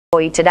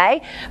for you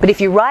today, but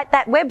if you write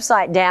that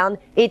website down,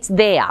 it's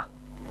there.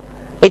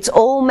 It's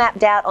all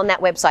mapped out on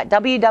that website,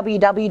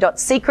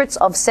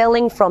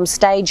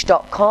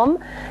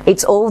 www.secretsofsellingfromstage.com.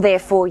 It's all there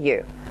for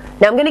you.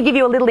 Now I'm going to give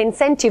you a little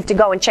incentive to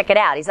go and check it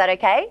out. Is that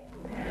okay?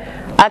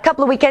 A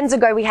couple of weekends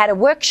ago we had a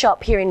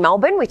workshop here in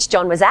Melbourne, which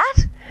John was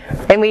at,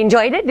 and we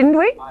enjoyed it, didn't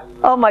we?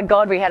 Oh my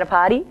God, we had a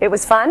party. It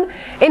was fun.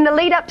 In the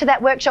lead up to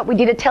that workshop, we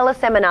did a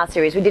teleseminar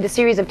series. We did a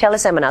series of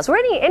teleseminars. Were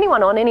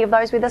anyone on any of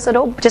those with us at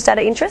all, just out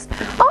of interest?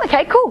 Oh,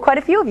 okay, cool. Quite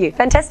a few of you.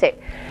 Fantastic.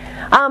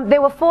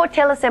 There were 4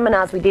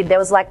 teleseminars we did. There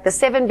was like the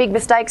 7 big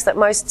mistakes that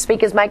most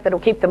speakers make that will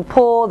keep them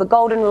poor, the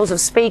golden rules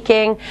of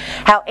speaking,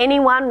 how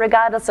anyone,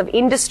 regardless of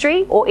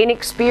industry or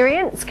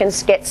inexperience, can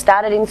get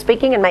started in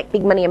speaking and make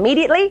big money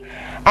immediately,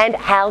 and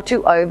how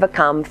to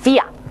overcome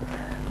fear.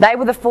 They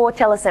were the 4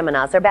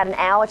 teleseminars. They're about an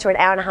hour to an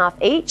hour and a half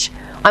each.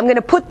 I'm going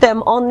to put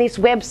them on this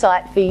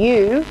website for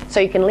you so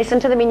you can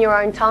listen to them in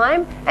your own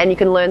time and you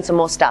can learn some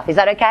more stuff. Is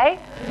that okay?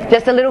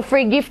 Just a little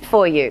free gift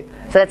for you.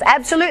 So that's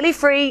absolutely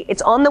free.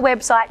 It's on the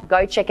website.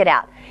 Go check it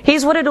out.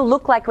 Here's what it'll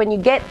look like when you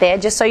get there,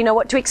 just so you know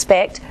what to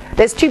expect.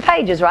 There's 2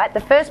 pages, right? The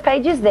first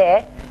page is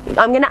there.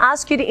 I'm going to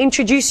ask you to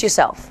introduce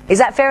yourself. Is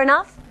that fair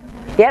enough?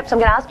 Yep, so I'm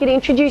going to ask you to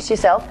introduce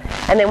yourself.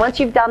 And then once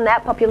you've done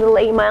that, pop your little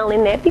email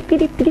in there. Beep, beep,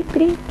 beep, beep,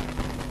 beep.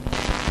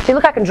 See,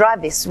 look, I can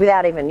drive this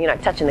without even,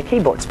 touching the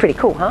keyboard. It's pretty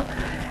cool, huh?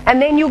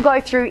 And then you'll go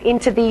through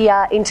into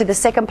the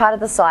second part of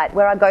the site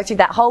where I go through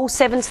that whole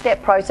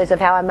 7-step process of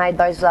how I made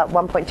those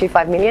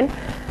 1.25 million.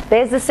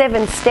 There's the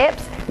 7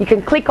 steps. You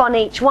can click on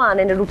each one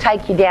and it'll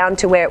take you down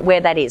to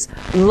where that is.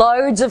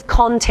 Loads of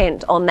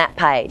content on that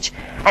page.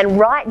 And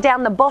right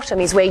down the bottom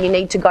is where you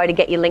need to go to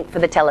get your link for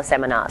the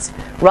teleseminars.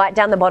 Right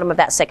down the bottom of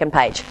that second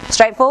page.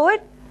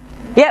 Straightforward?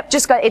 Yep,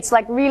 just go. It's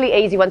like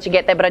really easy once you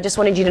get there, but I just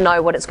wanted you to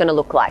know what it's going to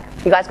look like.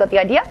 You guys got the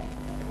idea?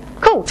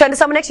 Cool. Turn to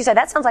someone next to you, say,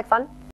 that sounds like fun.